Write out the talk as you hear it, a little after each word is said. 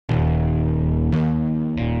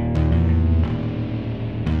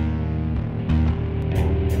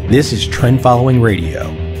This is Trend Following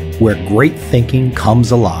Radio, where great thinking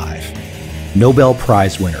comes alive. Nobel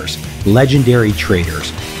Prize winners, legendary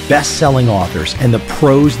traders, best-selling authors, and the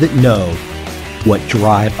pros that know what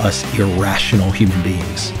drive us irrational human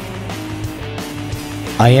beings.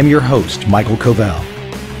 I am your host, Michael Covel.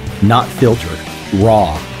 Not filtered,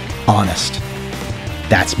 raw, honest.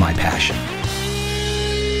 That's my passion.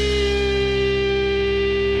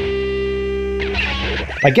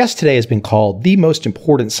 My guest today has been called the most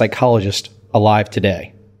important psychologist alive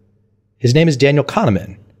today. His name is Daniel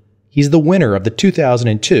Kahneman. He's the winner of the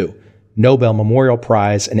 2002 Nobel Memorial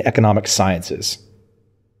Prize in Economic Sciences.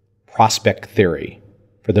 Prospect theory,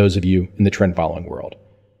 for those of you in the trend following world.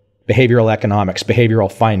 Behavioral economics,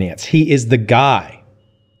 behavioral finance. He is the guy.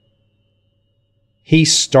 He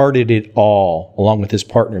started it all along with his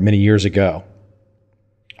partner many years ago.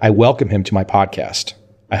 I welcome him to my podcast.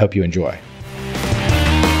 I hope you enjoy.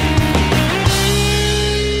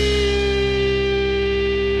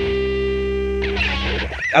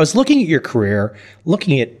 I was looking at your career,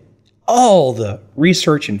 looking at all the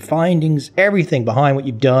research and findings, everything behind what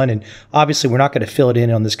you've done, and obviously we're not going to fill it in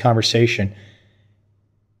on this conversation.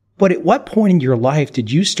 But at what point in your life did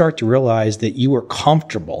you start to realize that you were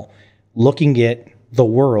comfortable looking at the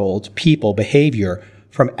world, people, behavior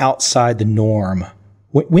from outside the norm?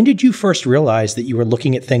 When did you first realize that you were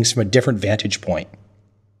looking at things from a different vantage point?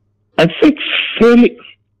 I think fairly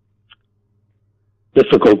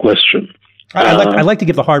difficult question. I like to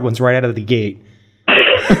give the hard ones right out of the gate.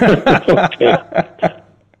 Okay.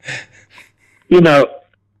 You know,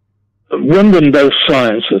 when one does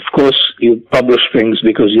science, of course, you publish things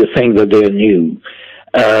because you think that they're new.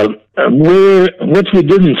 What we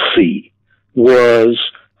didn't see was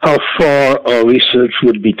how far our research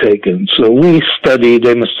would be taken. So we studied,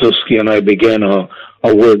 Amos Tversky and I began our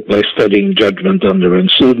work by studying judgment under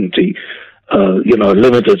uncertainty, a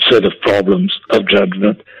limited set of problems of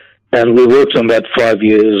judgment. And we worked on that 5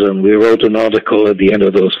 years, and we wrote an article at the end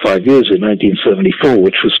of those 5 years in 1974,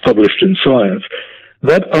 which was published in Science.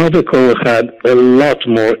 That article had a lot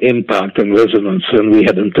more impact and resonance than we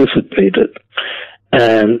had anticipated.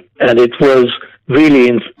 And it was really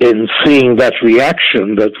in seeing that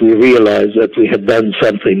reaction that we realized that we had done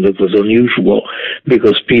something that was unusual,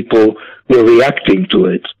 because people were reacting to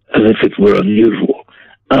it as if it were unusual.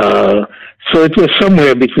 So it was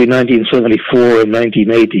somewhere between 1974 and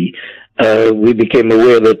 1980, we became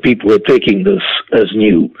aware that people were taking this as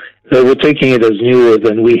new. They were taking it as newer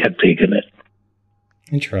than we had taken it.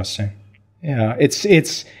 Interesting. Yeah,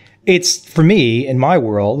 it's for me, in my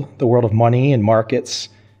world, the world of money and markets,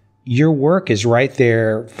 your work is right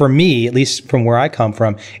there, for me, at least from where I come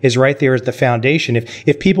from, is right there as the foundation.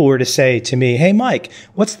 If people were to say to me, hey, Mike,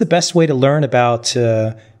 what's the best way to learn about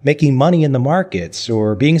making money in the markets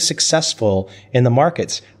or being successful in the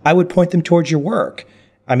markets, I would point them towards your work.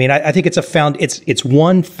 I mean, I think it's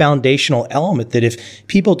one foundational element that if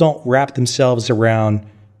people don't wrap themselves around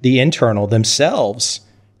the internal themselves,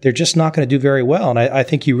 they're just not going to do very well. And I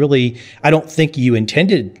think I don't think you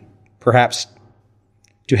intended perhaps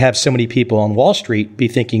to have so many people on Wall Street be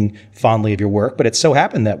thinking fondly of your work, but it so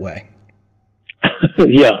happened that way.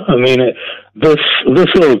 Yeah, I mean, this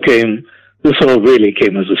all really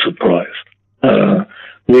came as a surprise.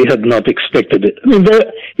 We had not expected it. I mean,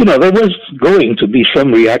 there was going to be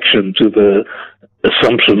some reaction to the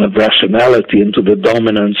assumption of rationality and to the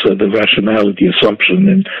dominance of the rationality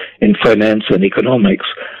assumption in finance and economics.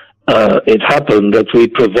 It happened that we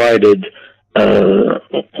provided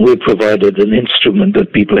an instrument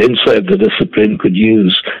that people inside the discipline could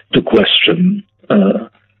use to question the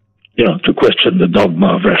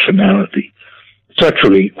dogma of rationality. It's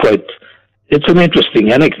actually it's an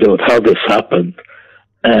interesting anecdote how this happened,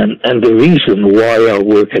 and the reason why our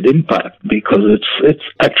work had impact, because it's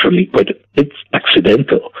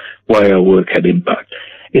accidental why our work had impact.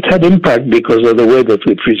 It had impact because of the way that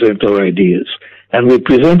we present our ideas. And we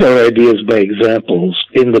present our ideas by examples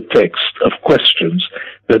in the text of questions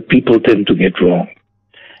that people tend to get wrong.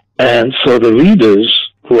 And so the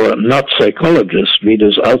readers who are not psychologists,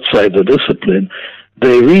 readers outside the discipline,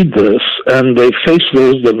 they read this and they face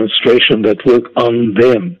those demonstrations that work on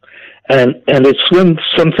them. And it's when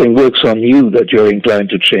something works on you that you're inclined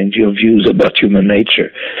to change your views about human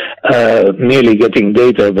nature. Merely getting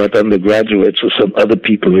data about undergraduates or some other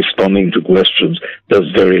people responding to questions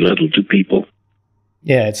does very little to people.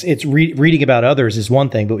 Yeah, reading about others is one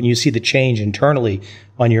thing, but when you see the change internally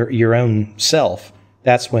on your own self,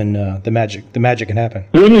 that's when the magic can happen.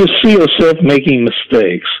 When you see yourself making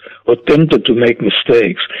mistakes or tempted to make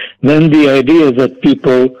mistakes, then the idea that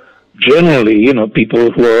people generally,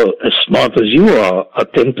 people who are as smart as you are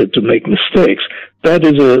tempted to make mistakes. That's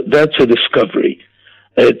a discovery.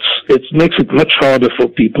 It makes it much harder for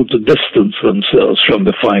people to distance themselves from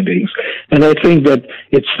the findings. And I think that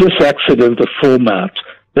it's this accident of format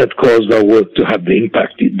that caused our work to have the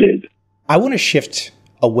impact it did. I want to shift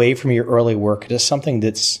away from your early work to something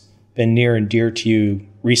that's been near and dear to you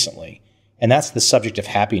recently, and that's the subject of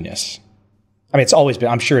happiness. I mean,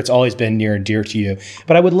 I'm sure it's always been near and dear to you,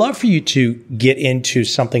 but I would love for you to get into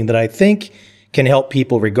something that I think can help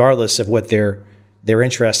people regardless of what they're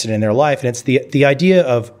interested in their life. And it's the idea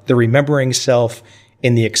of the remembering self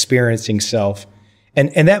and the experiencing self.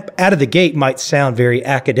 And that out of the gate might sound very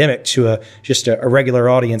academic to just a regular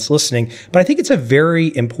audience listening, but I think it's a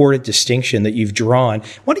very important distinction that you've drawn.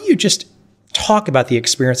 Why don't you just talk about the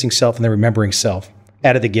experiencing self and the remembering self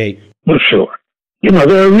out of the gate? Well, sure.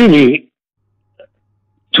 There are really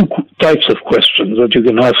two types of questions that you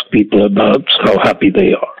can ask people about how happy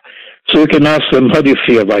they are. So you can ask them, how do you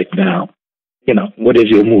feel right now? What is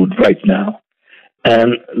your mood right now?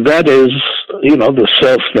 And that is, the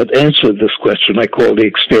self that answered this question I call the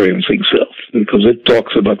experiencing self, because it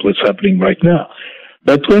talks about what's happening right now.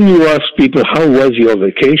 But when you ask people, how was your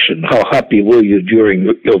vacation? How happy were you during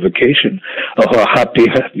your vacation? Or how happy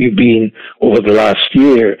have you been over the last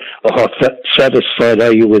year? Or how satisfied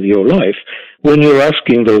are you with your life? When you're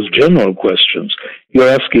asking those general questions, you're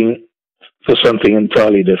asking for something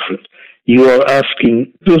entirely different. You are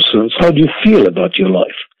asking persons, how do you feel about your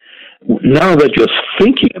life? Now that you're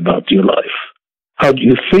thinking about your life, how do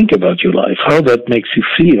you think about your life? How that makes you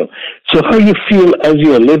feel? So how you feel as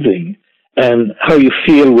you're living and how you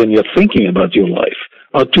feel when you're thinking about your life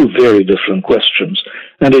are two very different questions.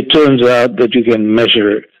 And it turns out that you can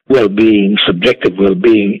measure well-being, subjective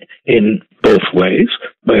well-being, in both ways,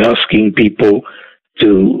 by asking people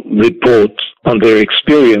to report on their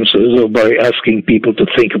experiences or by asking people to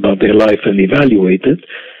think about their life and evaluate it.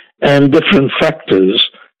 And different factors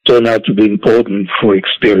turn out to be important for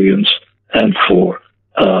experience and for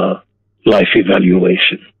life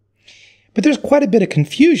evaluation. But there's quite a bit of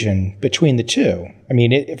confusion between the two. I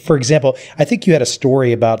mean, for example, I think you had a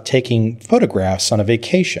story about taking photographs on a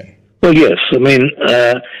vacation. Well, yes. I mean,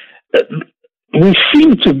 we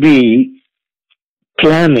seem to be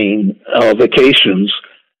planning our vacations.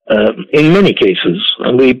 In many cases,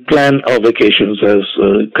 we plan our vacations as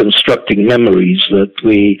constructing memories that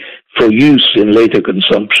for use in later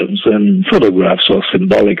consumptions, and photographs are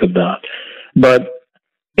symbolic of that. But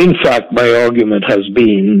in fact, my argument has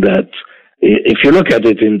been that if you look at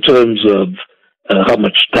it in terms of how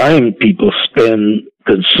much time people spend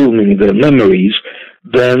consuming their memories,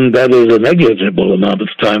 then that is a negligible amount of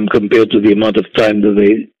time compared to the amount of time that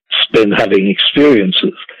they spend having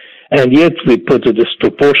experiences. And yet we put a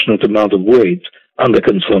disproportionate amount of weight on the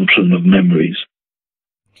consumption of memories.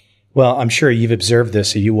 Well, I'm sure you've observed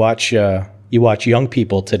this. So you watch young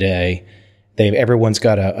people today. Everyone's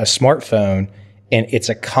got a smartphone, and it's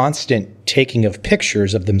a constant taking of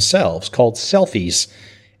pictures of themselves called selfies.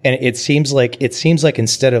 And it seems like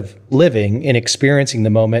instead of living and experiencing the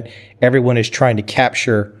moment, everyone is trying to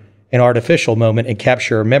capture an artificial moment and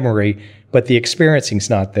capture a memory, but the experiencing's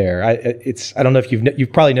not there. I don't know if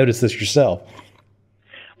you've probably noticed this yourself.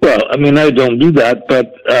 Well, I mean, I don't do that,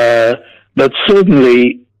 but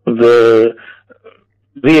certainly the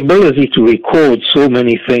ability to record so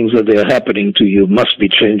many things that are happening to you must be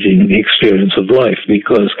changing the experience of life,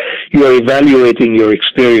 because you are evaluating your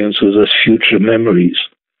experiences as future memories.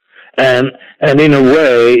 And in a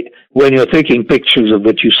way, when you're taking pictures of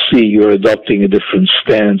what you see, you're adopting a different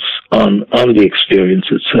stance on the experience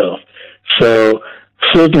itself. So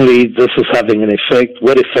certainly this is having an effect.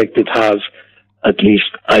 What effect it has, at least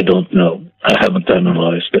I don't know. I haven't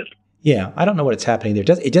analyzed it. Yeah, I don't know what's happening there.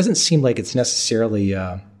 It doesn't seem like it's necessarily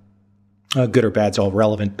good or bad. It's all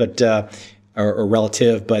relevant, but or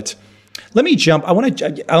relative. But let me jump. I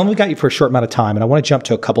only got you for a short amount of time, and I want to jump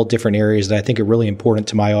to a couple different areas that I think are really important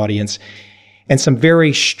to my audience, and some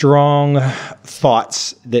very strong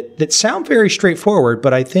thoughts that sound very straightforward.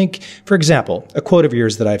 But I think, for example, a quote of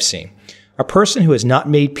yours that I've seen: "A person who has not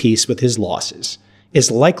made peace with his losses is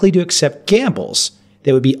likely to accept gambles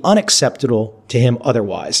that would be unacceptable to him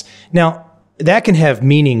otherwise." Now, that can have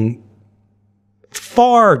meaning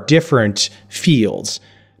far different fields,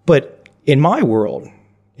 but in my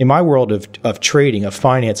world of trading, of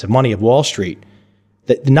finance, of money, of Wall Street,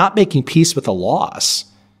 that not making peace with a loss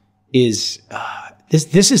is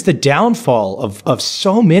this is the downfall of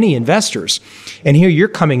so many investors. And here you're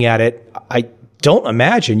coming at it. I don't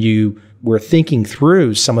imagine you were thinking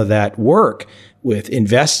through some of that work with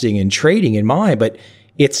investing and trading in mind, but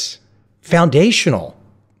it's foundational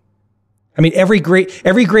I mean, every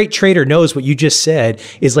great trader knows what you just said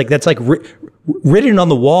is like, that's like written on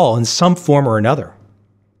the wall in some form or another.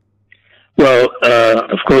 Well,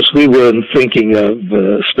 of course, we weren't thinking of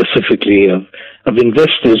specifically of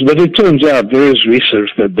investors, but it turns out there is research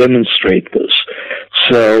that demonstrates this.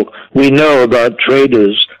 So we know about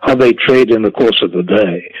traders, how they trade in the course of the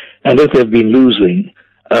day, and if they've been losing,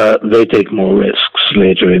 they take more risks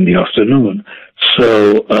later in the afternoon.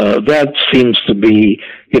 So that seems to be,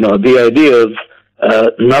 the idea of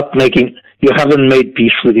not making. You haven't made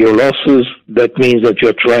peace with your losses. That means that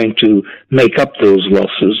you're trying to make up those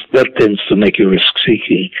losses. That tends to make you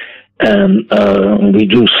risk-seeking. And we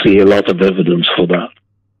do see a lot of evidence for that.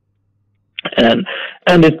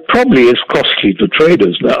 And it probably is costly to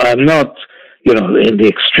traders. Now, I'm not, in the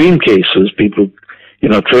extreme cases, people,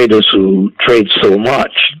 traders who trade so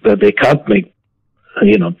much that they can't make,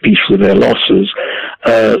 peace with their losses.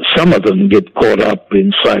 Some of them get caught up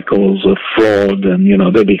in cycles of fraud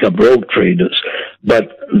and, they become rogue traders.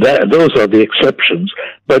 But those are the exceptions.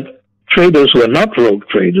 But traders who are not rogue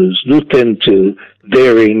traders do tend to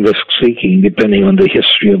varying risk-seeking depending on the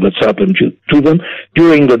history of what's happened to them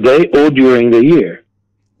during the day or during the year.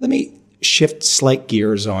 Let me shift slight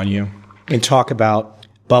gears on you and talk about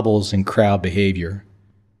bubbles and crowd behavior.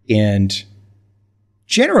 And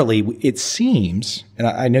generally, it seems, and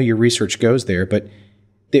I know your research goes there, but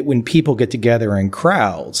that when people get together in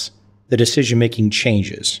crowds, the decision-making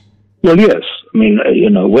changes. Well, yes. I mean,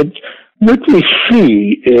 what we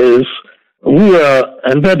see is we are,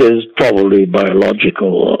 and that is probably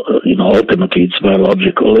biological, ultimately it's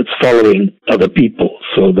biological. It's following other people,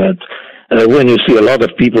 so that when you see a lot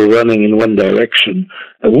of people running in one direction,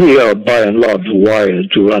 we are by and large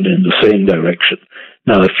wired to run in the same direction.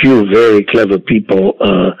 Now, a few very clever people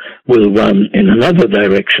will run in another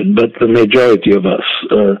direction, but the majority of us,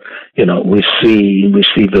 we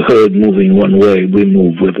see the herd moving one way, we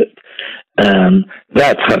move with it. And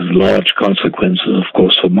that has large consequences, of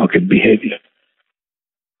course, for market behavior.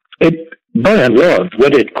 By and large,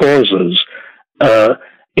 what it causes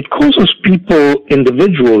people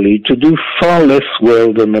individually to do far less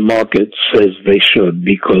well than the market says they should,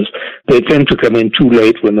 because they tend to come in too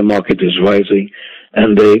late when the market is rising,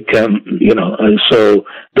 and they can, and so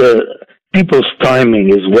the people's timing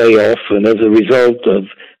is way off, and as a result of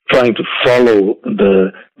trying to follow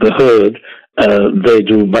the herd, they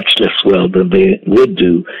do much less well than they would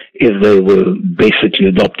do if they were basically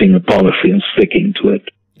adopting a policy and sticking to it.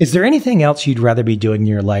 Is there anything else you'd rather be doing in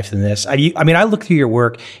your life than this? I mean, I look through your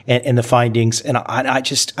work and the findings, and I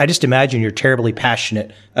just imagine you're terribly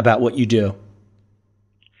passionate about what you do.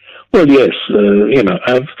 Well, yes,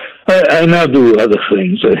 I now do other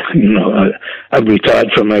things. I've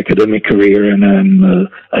retired from my academic career, and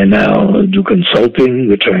I now do consulting,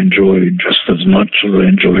 which I enjoy just as much as I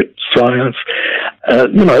enjoy science.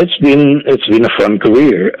 It's been a fun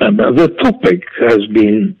career, and the topic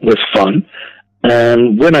was fun.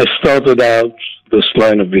 And when I started out this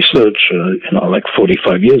line of research, like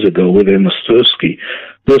 45 years ago with Amos Tversky,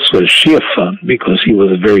 this was sheer fun because he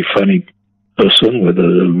was a very funny person with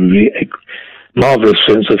a really marvelous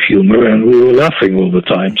sense of humor, and we were laughing all the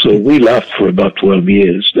time. So we laughed for about 12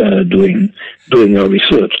 years doing our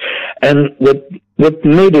research. And what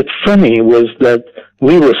made it funny was that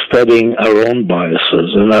we were studying our own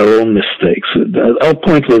biases and our own mistakes. Our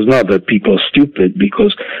point was not that people are stupid,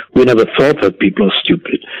 because we never thought that people are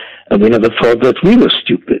stupid, and we never thought that we were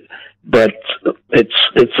stupid. But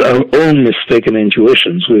it's our own mistaken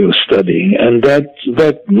intuitions we were studying, and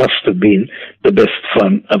that must have been the best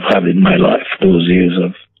fun I've had in my life, those years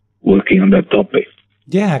of working on that topic.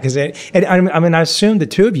 Yeah, because I assume the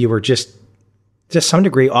two of you were just to some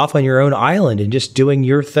degree off on your own island and just doing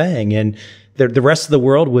your thing, and the rest of the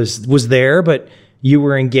world was there, but you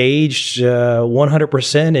were engaged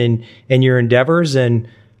 100% in your endeavors, and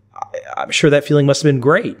I'm sure that feeling must have been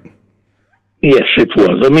great. Yes, it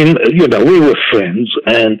was. I mean, we were friends,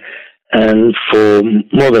 and for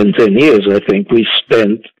more than 10 years, I think, we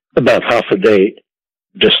spent about half a day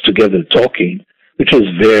just together talking, which is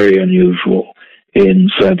very unusual in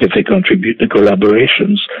scientific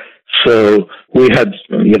collaborations. So we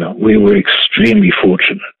were extremely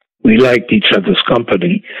fortunate. We liked each other's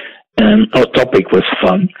company, and our topic was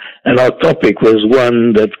fun, and our topic was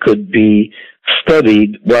one that could be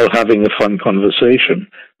studied while having a fun conversation.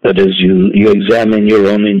 That is, you examine your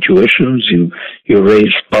own intuitions, you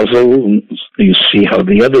raise puzzles, you see how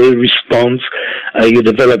the other responds, you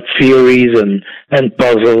develop theories and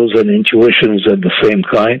puzzles and intuitions of the same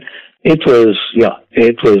kind. It was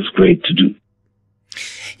great to do.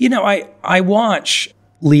 I watch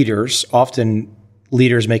leaders, often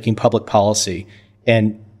leaders making public policy,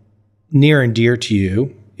 and near and dear to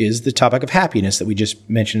you is the topic of happiness that we just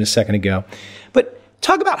mentioned a second ago. But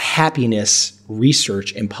talk about happiness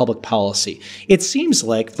research and public policy. It seems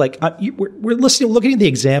like we're looking at the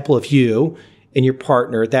example of you and your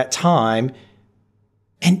partner at that time,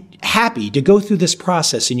 and happy to go through this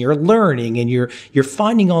process, and you're learning and you're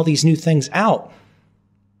finding all these new things out.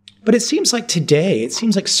 But it seems like today,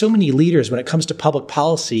 so many leaders, when it comes to public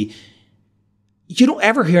policy, you don't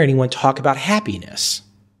ever hear anyone talk about happiness.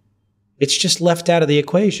 It's just left out of the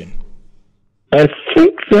equation. I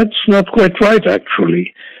think that's not quite right,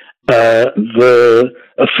 actually. The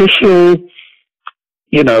official,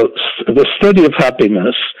 the study of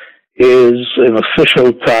happiness is an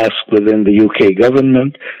official task within the UK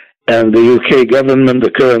government, and the UK government,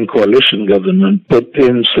 the current coalition government, put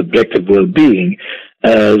in subjective well-being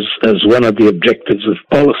as one of the objectives of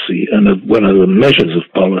policy and one of the measures of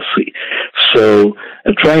policy. So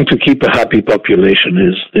trying to keep a happy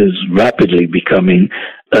population is rapidly becoming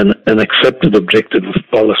an accepted objective of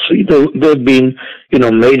policy. There have been,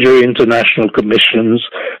 major international commissions.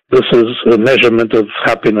 This is a measurement of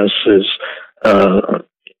happiness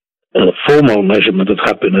a formal measurement of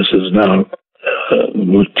happiness is now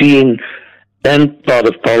routine and part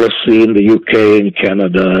of policy in the UK, in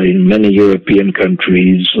Canada, in many European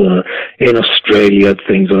countries, in Australia.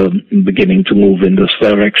 Things are beginning to move in this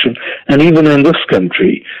direction. And even in this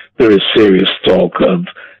country, there is serious talk of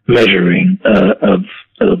measuring,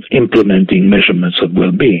 of implementing measurements of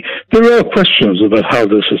well-being. There are questions about how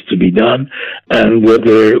this is to be done and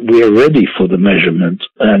whether we are ready for the measurement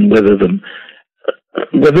and whether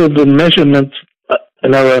the measurement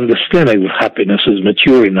and our understanding of happiness is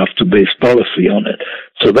mature enough to base policy on it.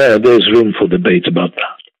 So there's room for debate about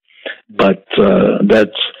that. But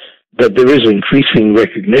that there is increasing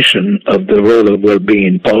recognition of the role of well-being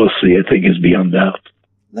in policy, I think, is beyond doubt.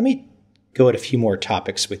 Let me go at a few more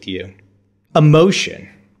topics with you. Emotion.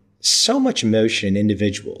 So much emotion in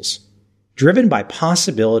individuals, driven by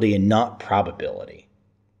possibility and not probability.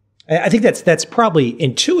 I think that's probably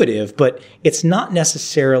intuitive, but it's not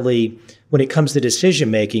necessarily, when it comes to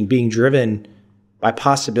decision-making, being driven by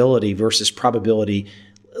possibility versus probability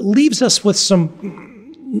leaves us with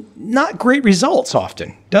some not great results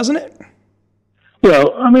often, doesn't it?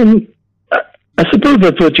 Well, I suppose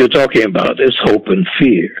that what you're talking about is hope and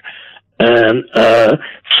fear. And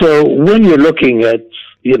so when you're looking at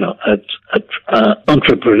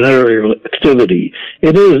entrepreneurial activity,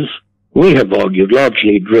 it is, we have argued,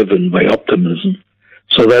 largely driven by optimism.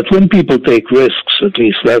 So that when people take risks, at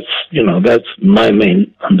least that's my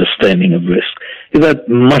main understanding of risk, is that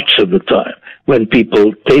much of the time when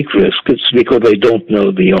people take risk, it's because they don't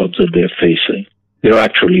know the odds that they're facing. They're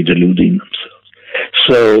actually deluding themselves.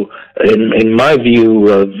 So in my view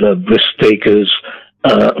of risk takers,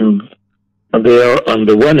 they are on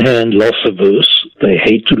the one hand loss averse, they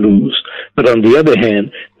hate to lose, but on the other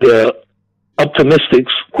hand, they're optimistic,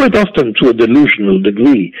 quite often to a delusional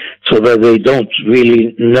degree, so that they don't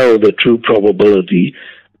really know the true probability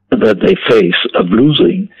that they face of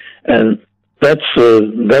losing. And that's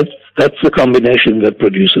the combination that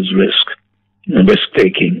produces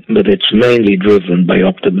risk-taking, but it's mainly driven by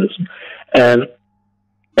optimism. And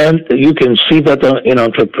you can see that in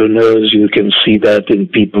entrepreneurs, you can see that in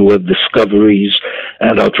people with discoveries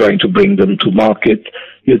and are trying to bring them to market.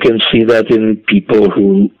 You can see that in people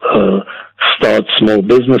who start small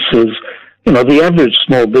businesses. The average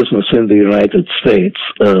small business in the United States,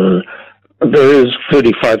 there is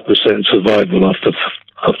 35% survival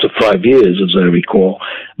after 5 years, as I recall.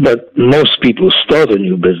 But most people start a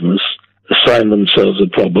new business, assign themselves a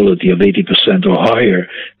probability of 80% or higher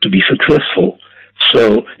to be successful.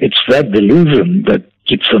 So it's that delusion that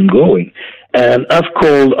keeps them going. And I've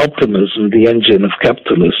called optimism the engine of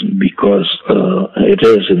capitalism because it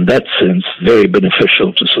is, in that sense, very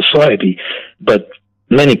beneficial to society. But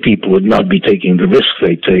many people would not be taking the risk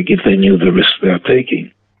they take if they knew the risk they're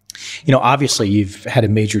taking. Obviously, you've had a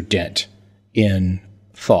major dent in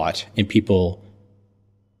thought, in people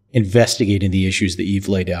investigating the issues that you've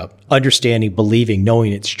laid out, understanding, believing,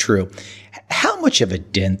 knowing it's true. How much of a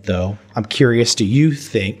dent, though, I'm curious, do you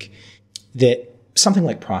think that something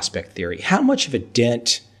like prospect theory, how much of a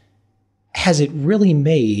dent has it really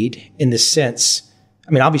made in the sense,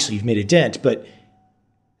 obviously you've made a dent, but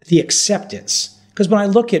the acceptance? Because when I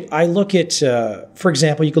look at, for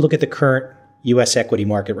example, you could look at the current U.S. equity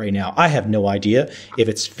market right now. I have no idea if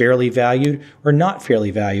it's fairly valued or not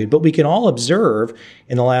fairly valued, but we can all observe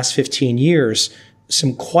in the last 15 years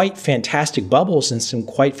some quite fantastic bubbles and some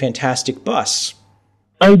quite fantastic busts.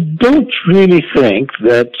 I don't really think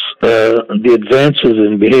that the advances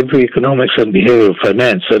in behavioral economics and behavioral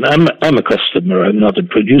finance, and I'm a customer, I'm not a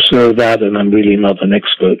producer of that, and I'm really not an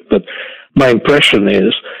expert, but my impression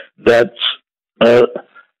is that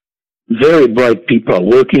very bright people are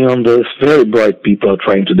working on this, very bright people are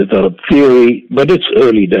trying to develop theory, but it's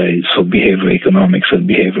early days for behavioral economics and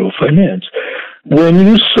behavioral finance. When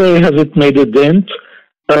you say, has it made a dent?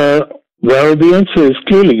 Well, the answer is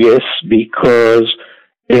clearly yes, because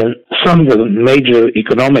in some of the major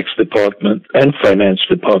economics department and finance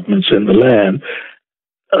departments in the land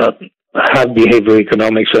have behavioral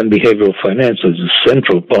economics and behavioral finance as a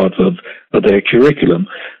central part of their curriculum.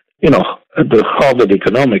 You know, at the Harvard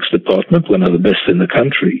Economics Department, one of the best in the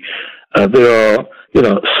country, there are, you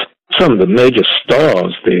know, some of the major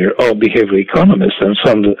stars there are behavioral economists,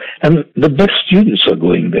 and the best students are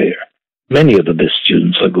going there. Many of the best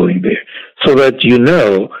students are going there, so that you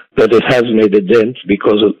know that it has made a dent,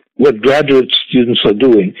 because of what graduate students are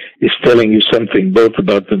doing is telling you something both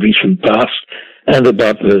about the recent past and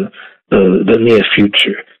about the near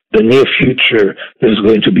future. The near future, there's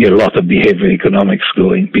going to be a lot of behavioral economics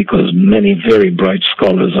going, because many very bright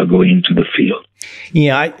scholars are going into the field.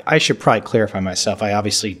 Yeah, I should probably clarify myself. I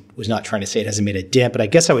obviously was not trying to say it hasn't made a dent, but I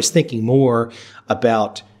guess I was thinking more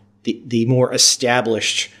about the more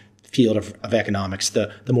established field of economics,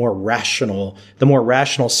 the more rational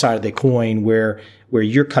side of the coin, where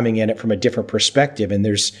you're coming in it from a different perspective, and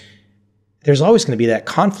there's always going to be that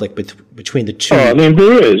conflict between the two. Oh, I mean,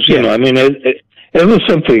 there is. You know, I mean, there was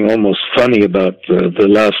something almost funny about the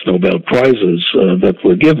last Nobel Prizes that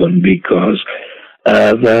were given, because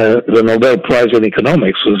the Nobel Prize in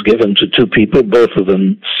economics was given to two people, both of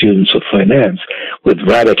them students of finance, with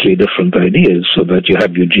radically different ideas. So that you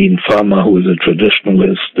have Eugene Fama, who is a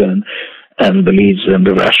traditionalist and believes in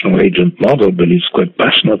the rational agent model, believes quite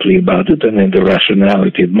passionately about it, and in the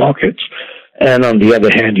rationality of markets. And on the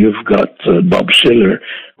other hand, you've got Bob Schiller,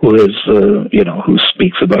 who is, who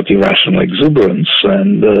speaks about irrational exuberance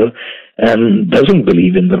and doesn't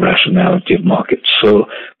believe in the rationality of markets. So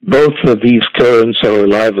both of these currents are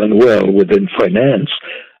alive and well within finance.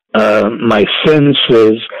 My sense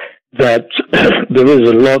is that there is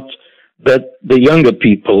a lot that the younger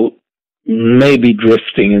people may be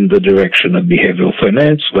drifting in the direction of behavioral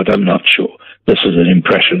finance, but I'm not sure. This is an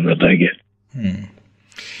impression that I get.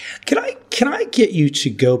 Can I get you to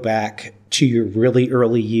go back to your really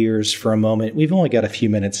early years for a moment? We've only got a few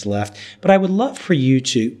minutes left, but I would love for you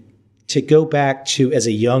to go back to as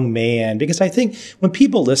a young man, because I think when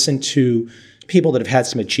people listen to people that have had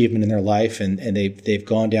some achievement in their life and they've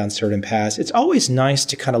gone down certain paths, it's always nice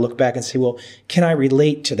to kind of look back and say, well, can I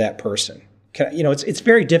relate to that person? It's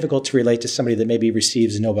very difficult to relate to somebody that maybe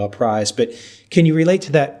receives a Nobel Prize, but can you relate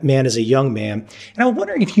to that man as a young man? And I'm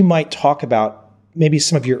wondering if you might talk about maybe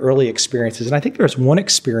some of your early experiences. And I think there was one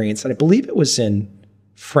experience, and I believe it was in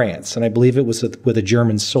France, and I believe it was with a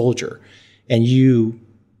German soldier. And you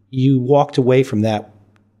walked away from that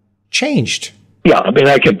changed. Yeah, I mean,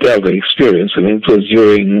 I can tell the experience. I mean, it was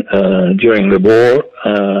during the war.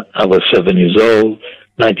 I was 7 years old,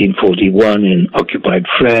 1941, in occupied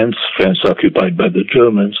France occupied by the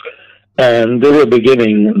Germans. And they were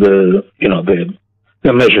beginning the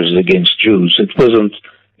measures against Jews. It wasn't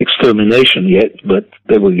extermination yet, but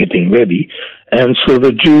they were getting ready. And so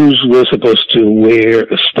the Jews were supposed to wear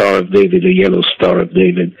a Star of David, a yellow Star of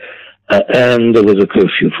David, and there was a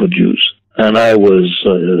curfew for Jews. And I was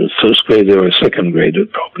a first grader or a second grader,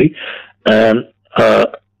 probably, and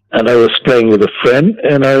I was playing with a friend,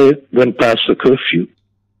 and I went past the curfew.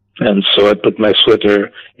 And so I put my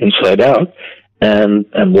sweater inside out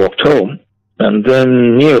and walked home. And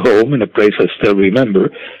then near home, in a place I still remember,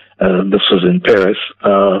 this was in Paris,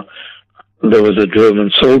 there was a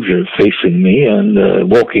German soldier facing me and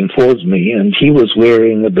walking towards me, and he was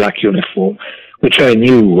wearing a black uniform, which I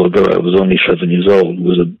knew, although I was only 7 years old,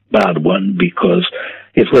 was a bad one, because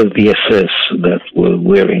it was the SS that were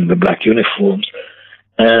wearing the black uniforms.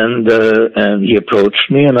 And he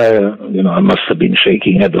approached me, and I must have been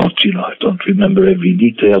shaking. I don't remember every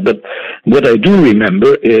detail, but what I do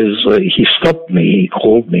remember is he stopped me, he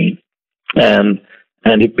called me, and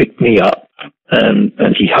he picked me up,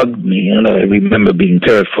 and he hugged me, and I remember being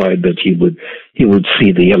terrified that he would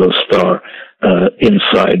see the yellow star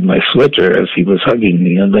inside my sweater as he was hugging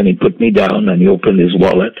me. And then he put me down, and he opened his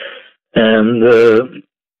wallet and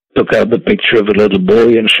took out the picture of a little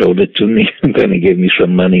boy and showed it to me. And then he gave me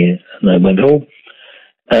some money, and I went home.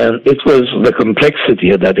 And it was the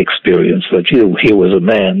complexity of that experience that here was a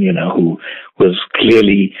man, who was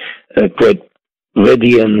clearly quite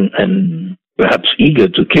ready and perhaps eager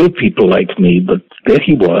to kill people like me, but there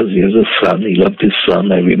he was. He has a son. He loved his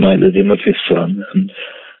son. I reminded him of his son. And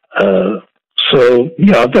so,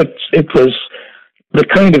 yeah, it was the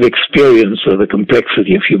kind of experience of the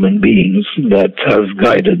complexity of human beings that has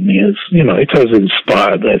guided me. As it has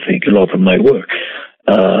inspired, I think, a lot of my work.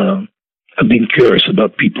 I've been curious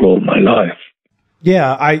about people all my life.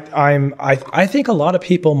 Yeah, I think a lot of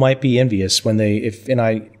people might be envious when and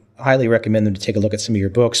I highly recommend them to take a look at some of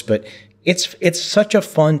your books, but it's such a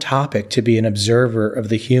fun topic to be an observer of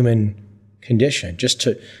the human condition, just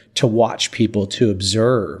to watch people, to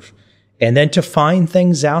observe, and then to find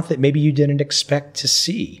things out that maybe you didn't expect to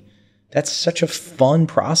see. That's such a fun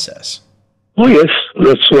process. Oh, yes,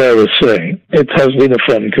 that's what I was saying. It has been a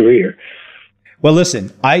fun career. Well,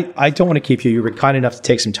 listen, I don't want to keep you. You were kind enough to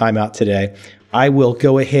take some time out today. I will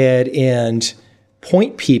go ahead and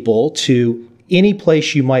point people to any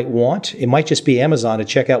place you might want. It might just be Amazon to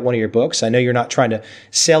check out one of your books. I know you're not trying to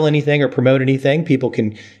sell anything or promote anything. People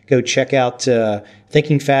can go check out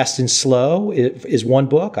Thinking Fast and Slow is one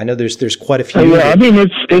book. I know there's quite a few. Yeah, I mean,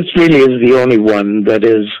 it really is the only one that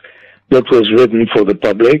was written for the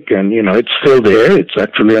public, and it's still there. It's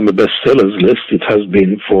actually on the bestsellers list. It has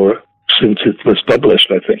been since it was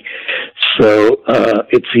published, I think. So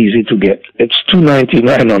it's easy to get. It's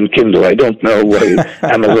 $2.99 on Kindle. I don't know why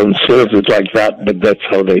Amazon serves it like that, but that's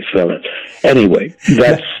how they sell it. Anyway,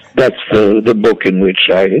 that's the book in which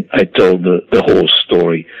I told the whole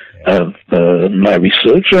story of my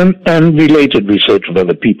research and related research of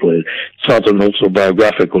other people. It's not an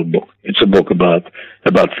autobiographical book. It's a book about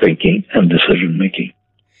thinking and decision making.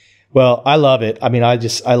 Well, I love it. I mean, I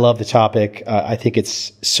love the topic. I think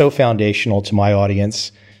it's so foundational to my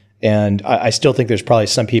audience. And I still think there's probably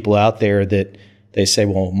some people out there that they say,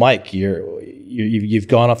 well, Mike, you've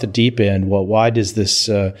gone off the deep end. Well, why does this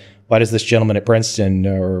gentleman at Princeton,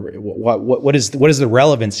 or what is the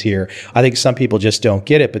relevance here? I think some people just don't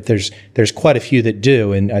get it, but there's quite a few that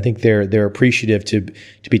do. And I think they're appreciative to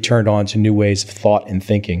be turned on to new ways of thought and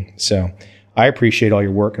thinking. So I appreciate all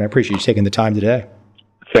your work, and I appreciate you taking the time today.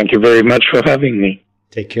 Thank you very much for having me.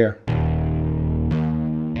 Take care.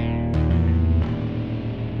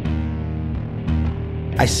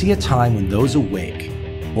 I see a time when those awake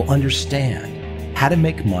will understand how to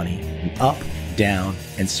make money in up, down,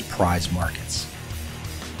 and surprise markets.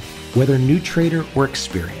 Whether new trader or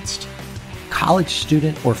experienced, college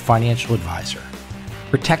student or financial advisor,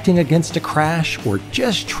 protecting against a crash or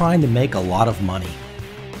just trying to make a lot of money,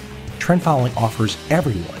 trend following offers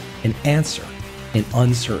everyone an answer in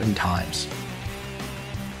uncertain times.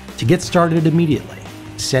 To get started immediately,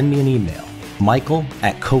 send me an email,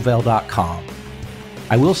 michael@covel.com.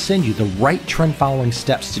 I will send you the right trend following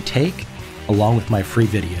steps to take along with my free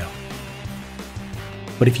video.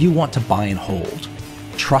 But if you want to buy and hold,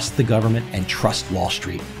 trust the government and trust Wall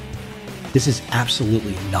Street, this is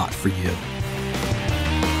absolutely not for you.